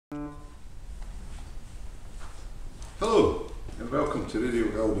Hello and welcome to Radio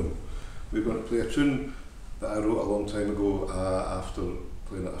Galvin. We're going to play a tune that I wrote a long time ago after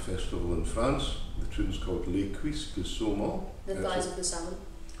playing at a festival in France. The tune's called Cuisses De Saumon. The thighs of the salmon.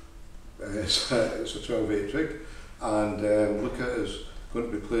 It's a 12/8 rig, and Luca is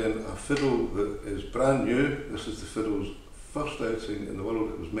going to be playing a fiddle that is brand new. This is the fiddle's first outing in the world.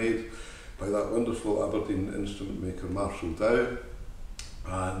 It was made by that wonderful Aberdeen instrument maker Marshall Dow,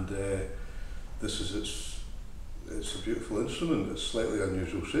 and this is it's a beautiful instrument. It's slightly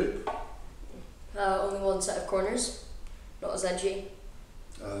unusual shape. Only one set of corners, not as edgy.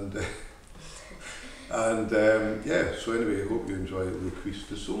 And yeah, so anyway, I hope you enjoy Le Cuisses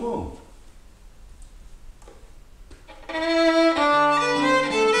De Saumon.